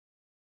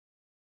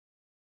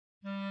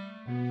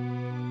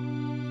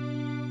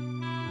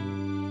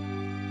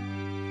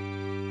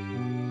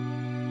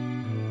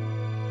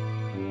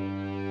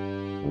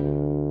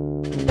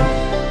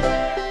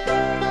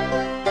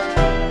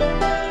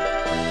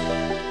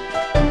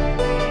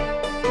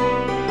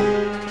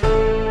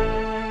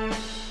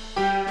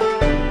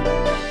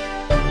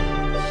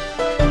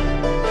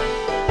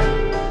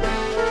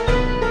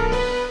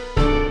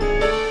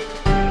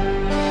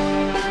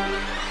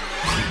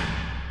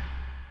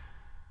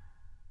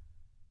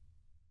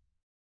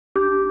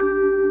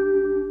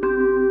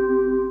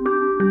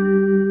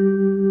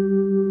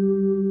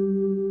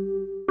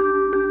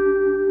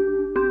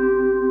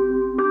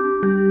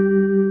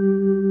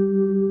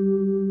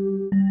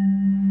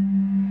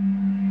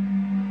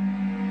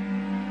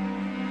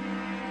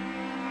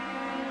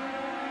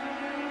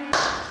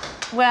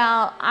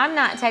Well, I'm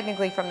not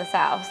technically from the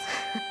South.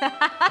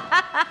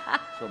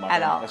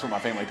 At all. That's what my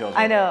family tells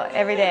me. I know,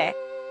 every day.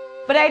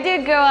 But I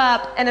did grow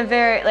up in a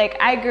very,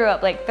 I grew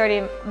up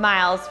 30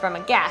 miles from a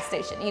gas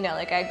station. You know,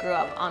 I grew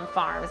up on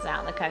farms out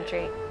in the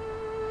country.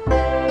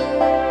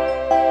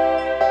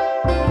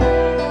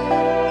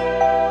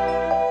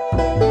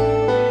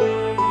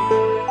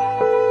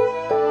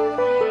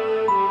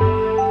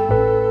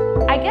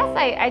 I guess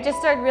I just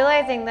started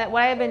realizing that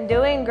what I had been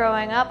doing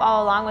growing up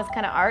all along was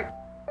kind of art.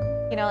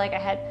 You know, I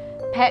had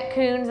pet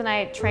coons and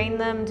I trained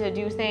them to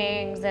do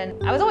things,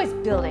 and I was always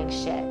building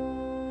shit.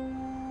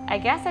 I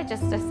guess I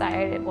just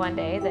decided one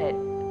day that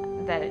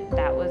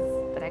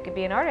I could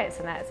be an artist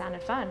and that it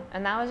sounded fun,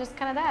 and that was just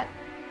kind of that.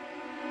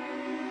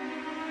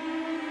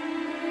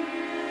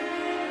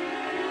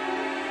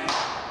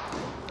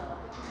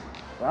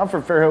 I'm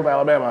from Fairhope,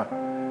 Alabama,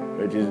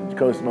 which is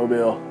close to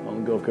Mobile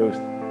on the Gulf Coast,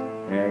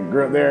 and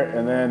grew up there.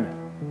 And then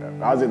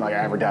I was in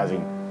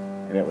advertising,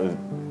 and it was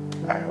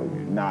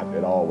not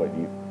at all what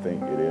you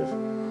think it is.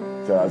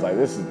 So I was like,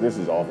 this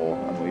is awful.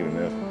 I'm leaving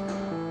this.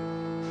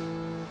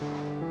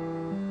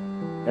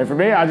 And for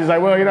me, I was just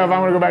like, well, if I'm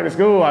going to go back to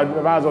school, I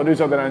might as well do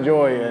something I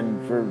enjoy.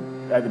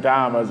 And at the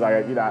time, I was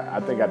like, I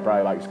think I'd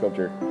probably like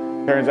sculpture.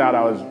 Turns out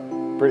I was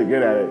pretty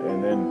good at it,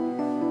 and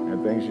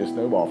then things just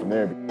snowballed from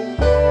there.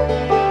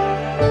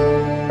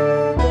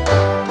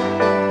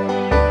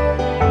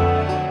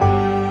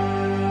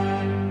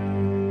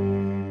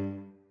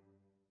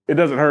 It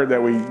doesn't hurt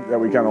that we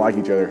kind of like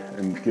each other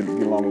and get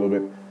along a little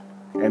bit.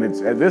 And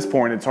at this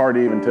point, it's hard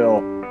to even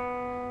tell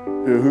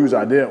whose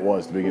idea it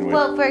was to begin with.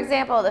 Well, for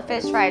example, the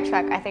fish fry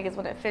truck, I think, is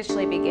when it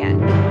officially began.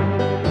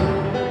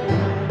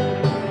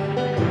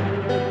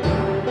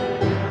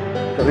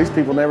 These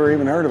people never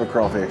even heard of a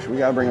crawfish. We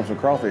got to bring them some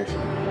crawfish.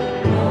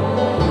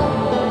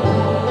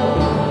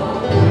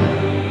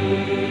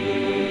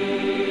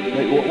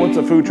 What's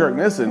a food truck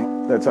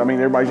missing?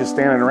 Everybody's just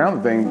standing around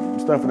the thing,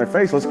 stuffing their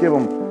face. Let's give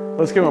them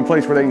a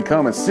place where they can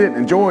come and sit and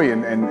enjoy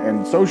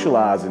and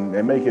socialize and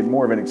make it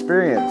more of an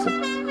experience.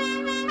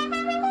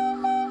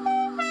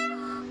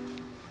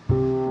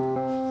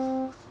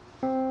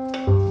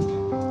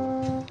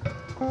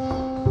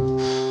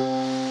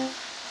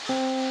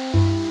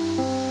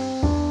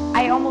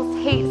 I almost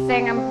hate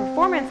saying I'm a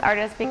performance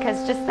artist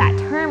because just that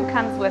term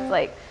comes with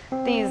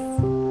these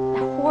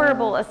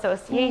horrible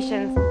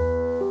associations.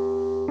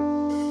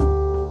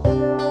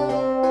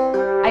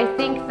 I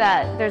think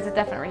that there's a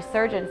definite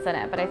resurgence in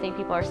it, but I think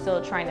people are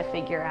still trying to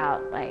figure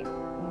out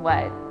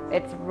what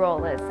its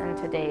role is in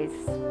today's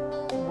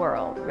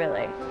world,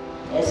 really.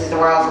 This is the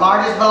world's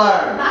largest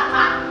balloon.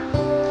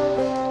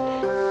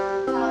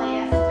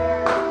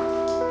 Polyester.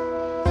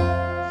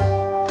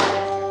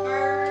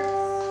 Birds,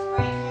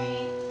 spray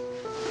paint.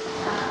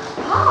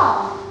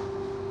 Oh!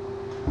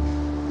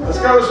 Let's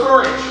go to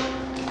storage.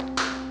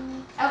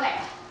 Okay.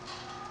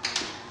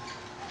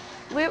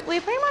 We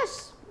pretty much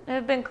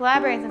have been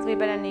collaborating since we've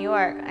been in New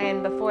York,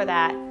 and before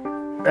that.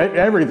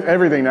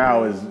 Everything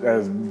now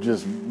has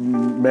just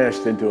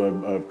meshed into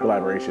a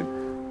collaboration.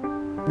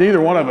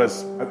 Neither one of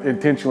us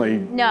intentionally.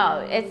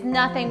 No, it's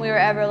nothing we were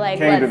ever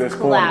came to this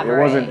point.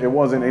 It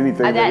wasn't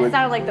anything. That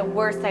sounded like the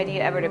worst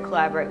idea ever to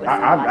collaborate with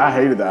someone. I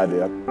hated the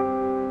idea.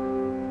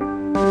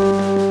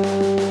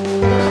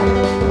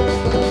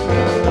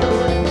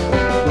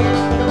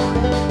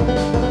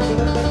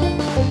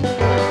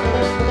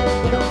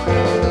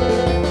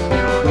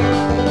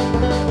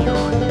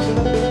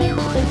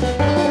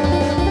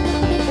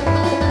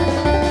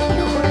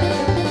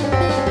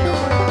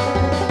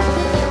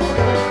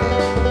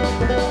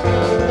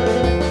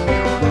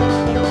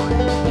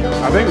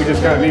 I think we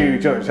just kind of needed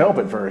each other's help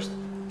at first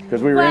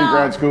because we were in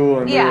grad school.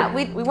 And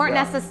we weren't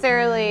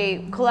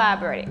necessarily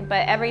collaborating,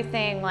 but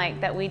everything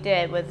that we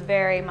did was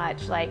very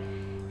much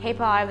hey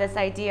Paul, I have this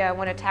idea, I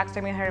want to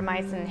taxidermy 100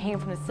 mice and hang them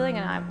from the ceiling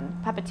and I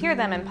puppeteer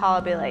them, and Paul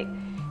would be like,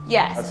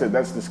 yes. I said,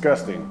 that's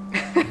disgusting.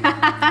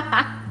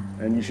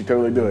 And you should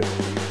totally do it.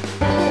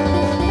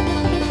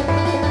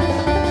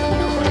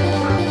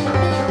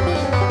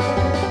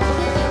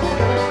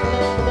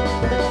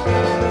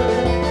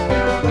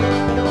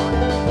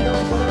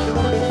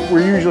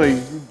 We're usually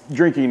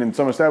drinking in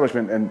some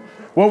establishment, and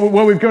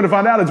what we've come to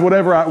find out is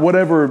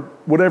whatever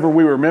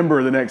we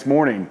remember the next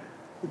morning,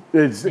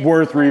 it's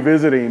worth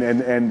revisiting,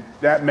 and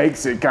that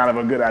makes it kind of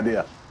a good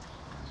idea.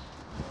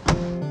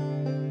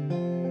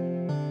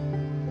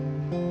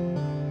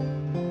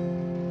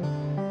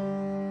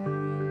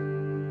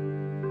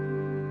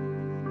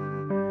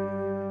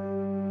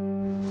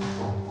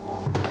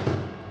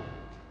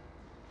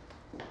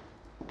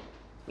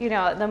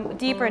 The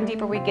deeper and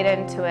deeper we get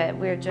into it,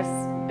 we've just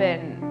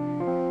been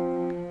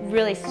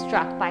really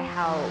struck by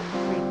how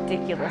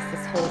ridiculous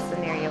this whole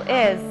scenario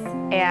is,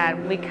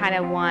 and we kind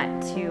of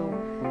want to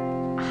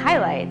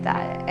highlight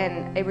that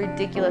in a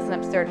ridiculous and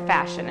absurd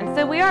fashion. And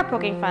so we are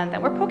poking fun at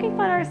that. We're poking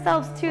fun at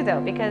ourselves too,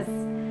 though, because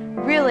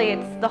really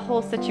it's the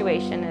whole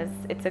situation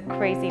it's a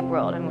crazy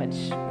world in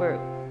which we're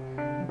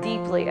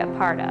deeply a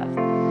part of.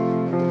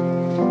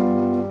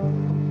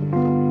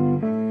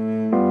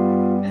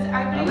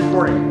 I'm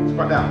recording.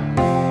 Front down.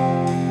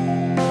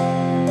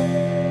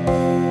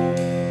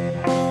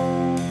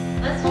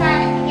 Let's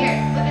try it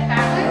here. Flip it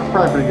backwards. That's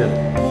probably pretty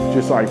good.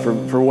 Just like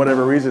for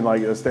whatever reason,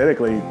 like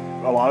aesthetically,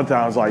 a lot of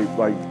times like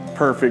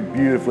perfect,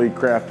 beautifully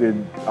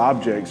crafted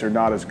objects are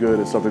not as good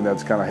as something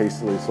that's kind of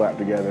hastily slapped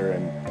together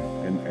and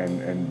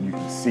you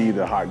can see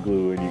the hot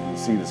glue and you can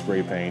see the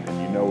spray paint and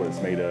you know what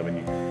it's made of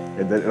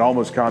and that it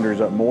almost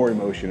conjures up more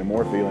emotion and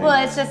more feeling.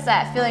 Well, it's just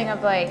that feeling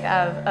of like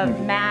of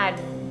mad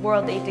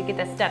world that you have to get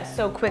this done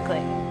so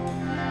quickly.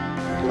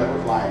 That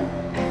was lying.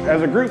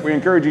 As a group, we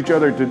encourage each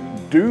other to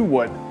do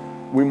what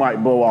we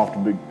might blow off to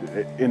be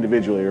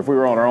individually, or if we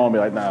were on our own, be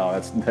like, no,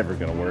 that's never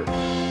gonna work.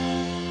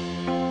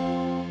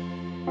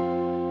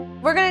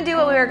 We're gonna do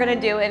what we were gonna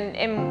do,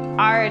 and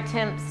our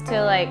attempts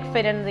to like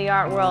fit into the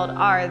art world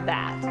are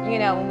that. You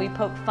know, when we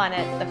poke fun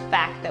at the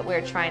fact that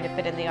we're trying to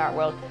fit in the art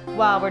world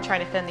while we're trying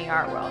to fit in the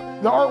art world.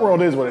 The art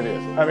world is what it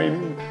is. I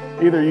mean,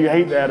 either you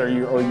hate that or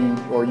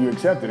you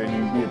accept it and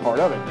you be a part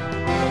of it.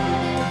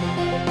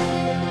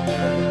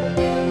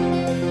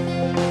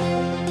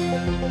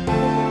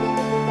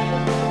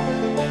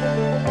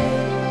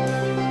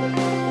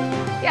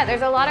 Yeah,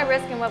 there's a lot of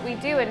risk in what we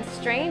do, and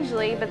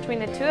strangely, between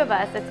the two of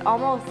us, it's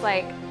almost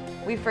like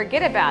we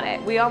forget about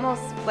it. We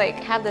almost like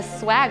have this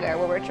swagger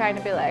where we're trying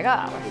to be like,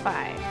 oh, we're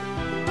fine.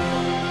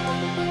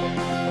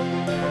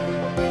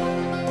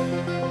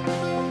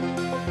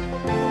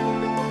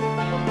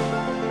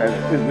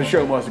 And the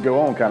show must go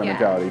on kind of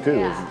mentality too.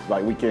 Yeah. It's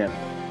like we can't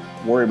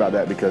worry about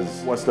that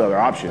because what's the other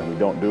option? We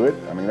don't do it.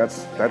 I mean,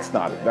 that's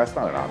not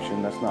an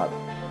option. That's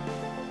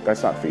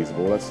not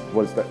feasible. That's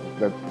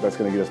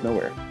going to get us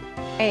nowhere.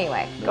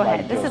 Anyway, go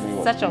ahead. This is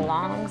such a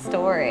long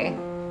story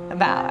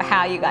about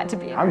how you got to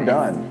be. I'm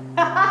done.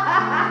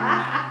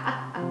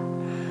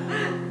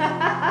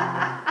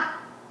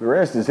 The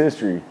rest is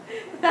history.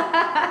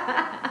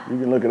 You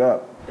can look it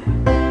up.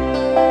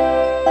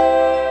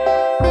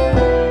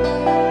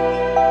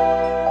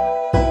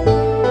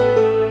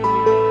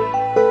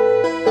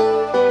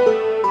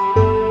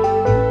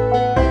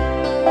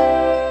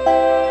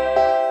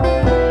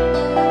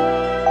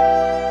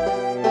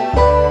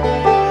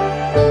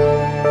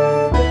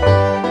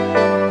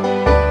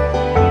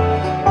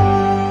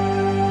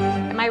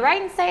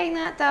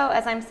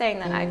 As I'm saying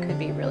that, I could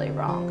be really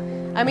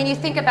wrong. I mean, you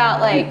think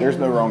about like... There's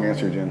no wrong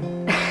answer,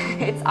 Jen.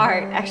 It's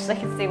art. Actually, I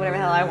can say whatever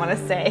the hell I want to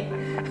say.